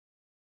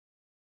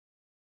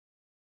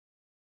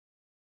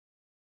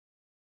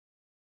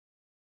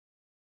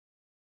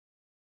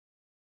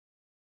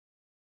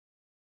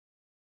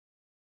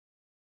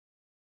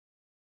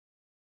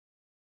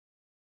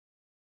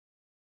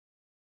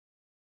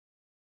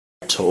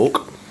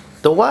talk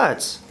the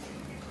words.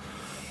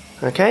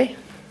 Okay?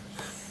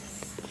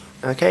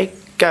 Okay,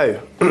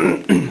 go.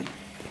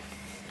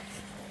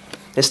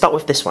 Let's start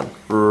with this one.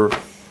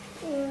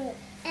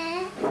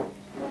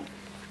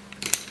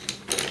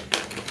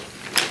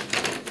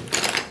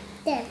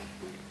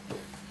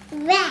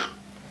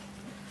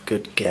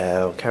 Good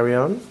girl. Carry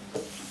on.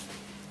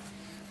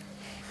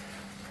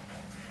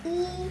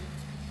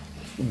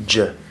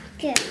 J.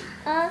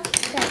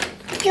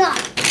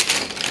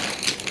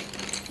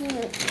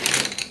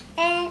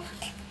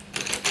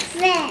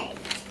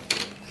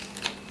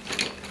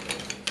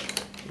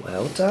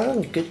 Well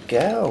done. Good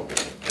girl.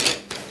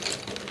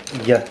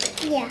 Yeah.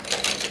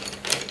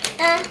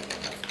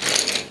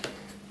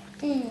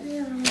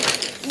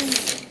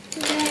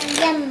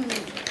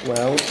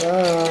 Well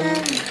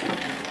done.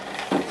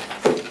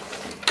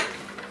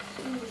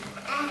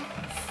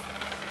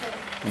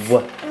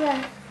 W.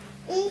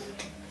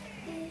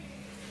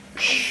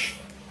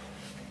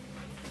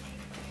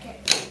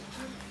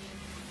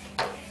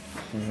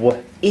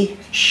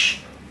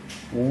 Wish.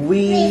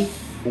 We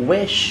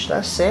wish.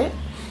 That's it.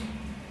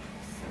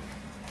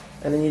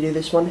 And then you do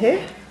this one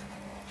here.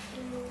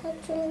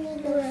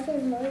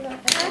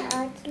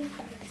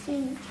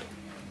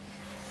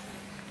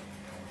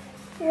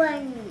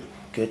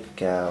 Good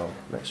girl.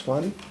 Next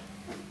one.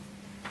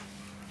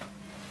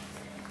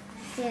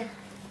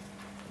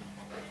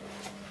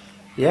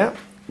 Yeah.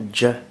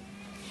 J.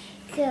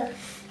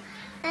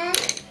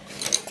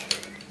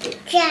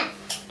 Cat.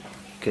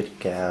 Good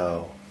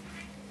girl.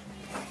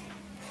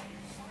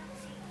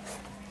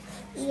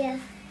 Yeah.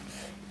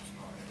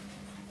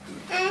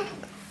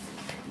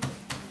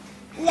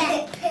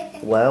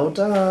 Well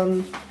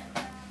done.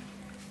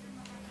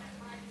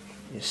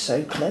 You're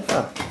so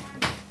clever.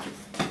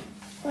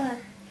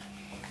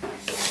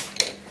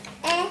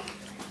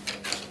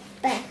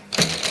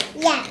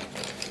 Yeah.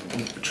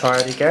 Try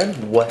it again.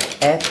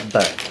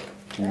 Whatever.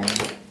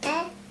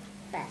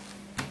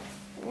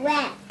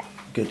 Web.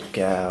 Good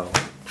girl.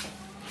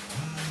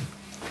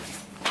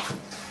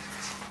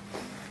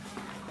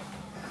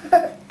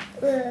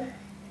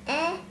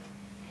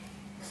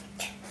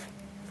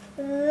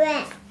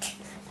 Rat.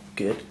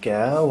 Good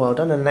girl. Well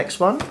done. And the next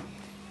one.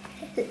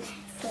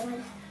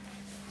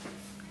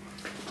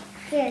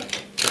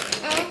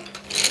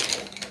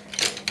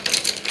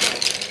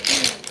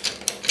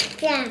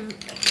 Jam.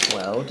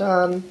 Well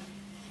done.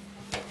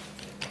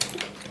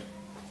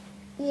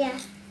 Yeah.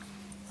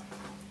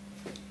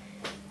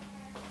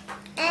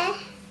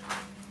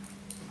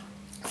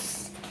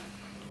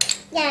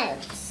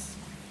 Yes.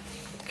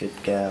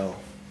 Good girl.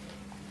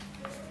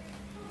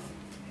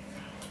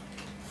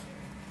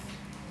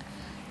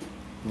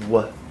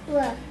 W.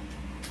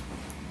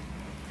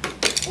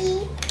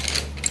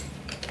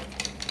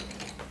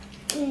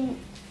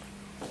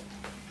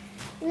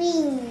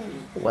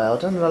 Ring. Well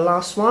done. And the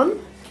last one.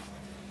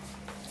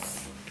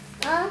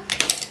 Scott.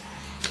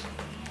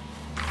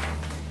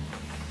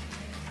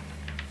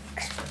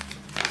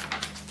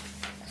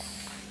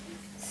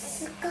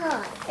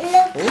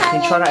 Oh,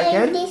 can you try that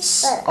again?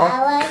 This one. I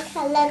want to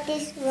color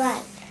this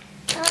one.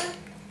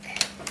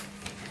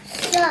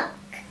 Sock.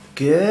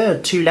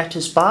 Good. 2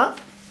 letters but.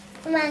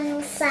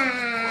 One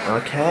sock.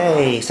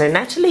 Okay. So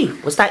Natalie,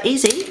 was that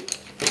easy?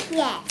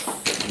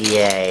 Yes.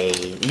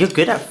 Yay. You're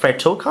good at Fred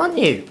Talk, aren't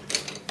you?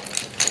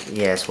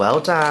 Yes, well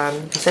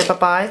done. Say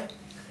bye-bye.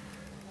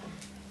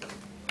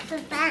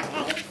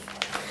 Bye-bye.